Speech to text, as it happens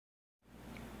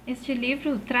Este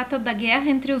livro trata da guerra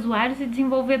entre usuários e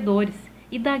desenvolvedores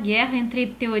e da guerra entre a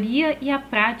teoria e a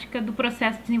prática do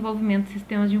processo de desenvolvimento de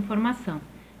sistemas de informação,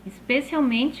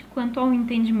 especialmente quanto ao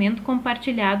entendimento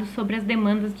compartilhado sobre as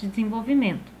demandas de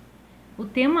desenvolvimento. O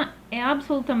tema é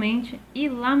absolutamente e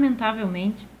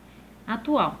lamentavelmente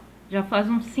atual, já faz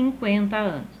uns 50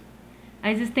 anos.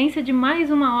 A existência de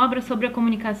mais uma obra sobre a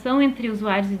comunicação entre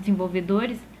usuários e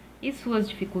desenvolvedores e suas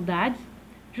dificuldades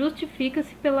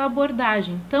justifica-se pela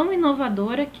abordagem tão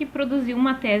inovadora que produziu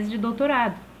uma tese de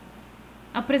doutorado.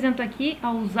 Apresento aqui a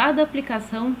ousada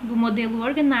aplicação do modelo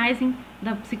Organizing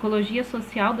da psicologia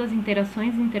social das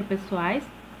interações interpessoais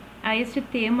a este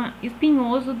tema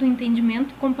espinhoso do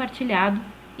entendimento compartilhado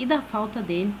e da falta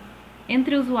dele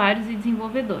entre usuários e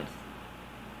desenvolvedores.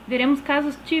 Veremos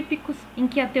casos típicos em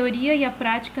que a teoria e a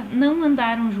prática não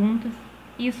andaram juntas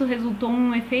e isso resultou em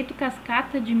um efeito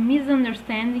cascata de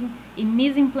misunderstanding e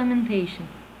misimplementation.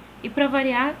 E para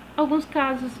variar, alguns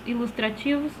casos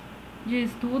ilustrativos de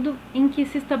estudo em que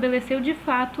se estabeleceu de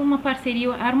fato uma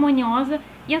parceria harmoniosa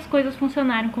e as coisas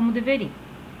funcionaram como deveriam.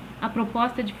 A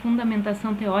proposta de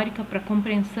fundamentação teórica para a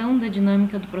compreensão da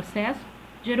dinâmica do processo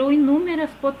gerou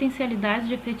inúmeras potencialidades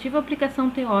de efetiva aplicação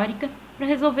teórica para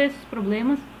resolver esses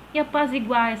problemas e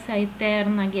apaziguar essa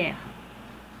eterna guerra.